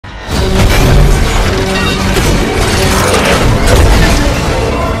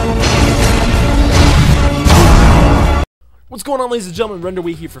What's going on, ladies and gentlemen?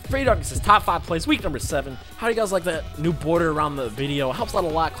 RenderWii here for Freddy Darkness's top 5 plays, week number 7. How do you guys like that new border around the video? It helps out a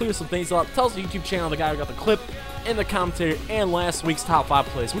lot, clears some things up, tells the YouTube channel the guy who got the clip in the commentary, and last week's top 5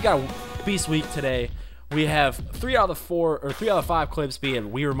 plays. We got a beast week today. We have 3 out of 5 clips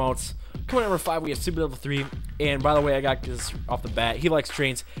being Wii remotes. Coming at number 5, we have Super Level 3. And by the way, I got this off the bat. He likes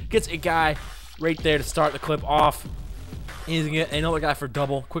trains. Gets a guy right there to start the clip off. He's gonna get another guy for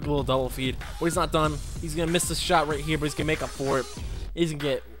double, quick little double feed. But he's not done. He's gonna miss this shot right here, but he's gonna make up for it. He's gonna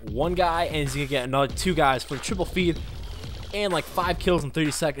get one guy, and he's gonna get another 2 guys for the triple feed, and like 5 kills in 30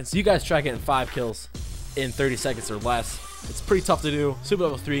 seconds. You guys try getting 5 kills in 30 seconds or less. It's pretty tough to do. Super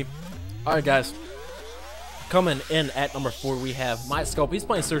Level 3. All right, guys. Coming in at number 4, we have My Scope. He's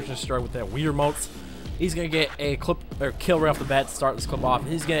playing Search and Destroy with that Wii remotes. He's gonna get a clip or kill right off the bat to start this clip off.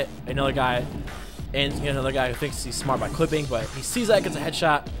 He's gonna get another guy. And he's another guy who thinks he's smart by clipping, but he sees that, gets a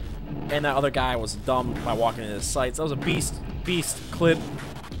headshot, and that other guy was dumb by walking into his sights. That was a beast clip.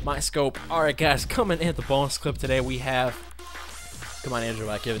 My Scope. Alright, guys, coming in at the bonus clip today, we have, come on, Andrew,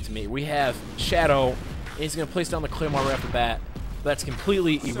 give it to me. We have Shadow, and he's going to place down the Claymore right off the bat. That's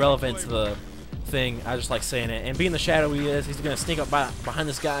completely irrelevant to the thing. I just like saying it. And being the Shadow he is, he's going to sneak up behind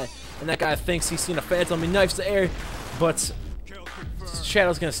this guy, and that guy thinks he's seen a phantom. He knifes the air, but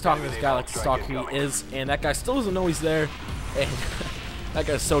Shadow's gonna stalk this guy like the stalker he is, and that guy still doesn't know he's there, and that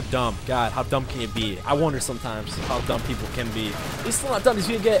guy's so dumb. God, how dumb can you be? I wonder sometimes how dumb people can be. He's still not done. He's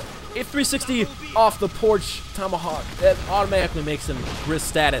gonna get a 360 off the porch tomahawk. That automatically makes him Grizz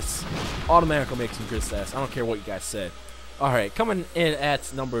status. Automatically makes him Grizz status. I don't care what you guys said. Alright, coming in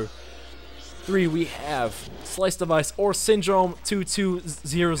at number 3, we have Slice Device or Syndrome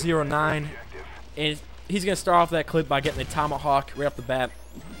 22009, and he's going to start off that clip by getting a tomahawk right off the bat.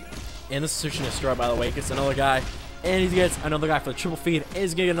 And this is Search and Destroy, by the way. Gets another guy. And he gets another guy for the triple feed. And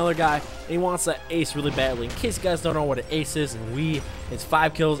he's going to get another guy. And he wants that ace really badly. In case you guys don't know what an ace is, and Wii, it's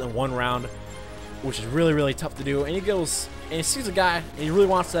 5 kills in 1 round, which is really, really tough to do. And he goes, and he sees a guy, and he really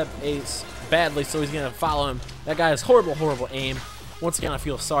wants that ace badly, so he's going to follow him. That guy has horrible, horrible aim. Once again, I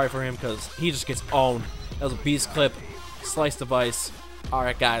feel sorry for him because he just gets owned. That was a beast clip. Slice Device.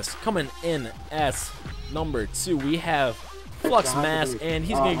 Alright, guys. Coming in at number 2, we have Flux Mask, and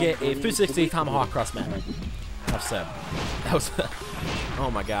he's gonna get a 360 tomahawk cross map. Enough said. That was oh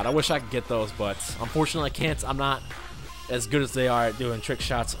my god, I wish I could get those, but unfortunately I can't. I'm not as good as they are at doing trick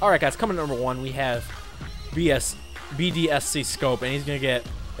shots. Alright, guys, coming to number 1, we have BDSC Scope, and he's gonna get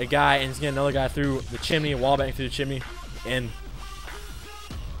a guy, and he's gonna get another guy through the chimney, wallbang through the chimney, and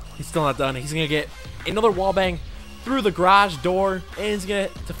he's still not done. He's gonna get another wallbang through the garage door, and he's gonna,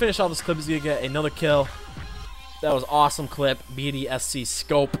 to finish off this clip, he's gonna get another kill. That was awesome clip, BDSC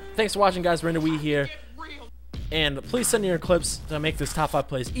Scope. Thanks for watching, guys. RenderWii here, and please send in your clips to make this top 5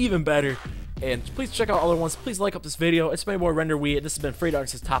 plays even better. And please check out other ones. Please like up this video. It's my boy RenderWii, and this has been Freddy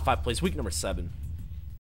Darkness's top 5 plays, week number 7.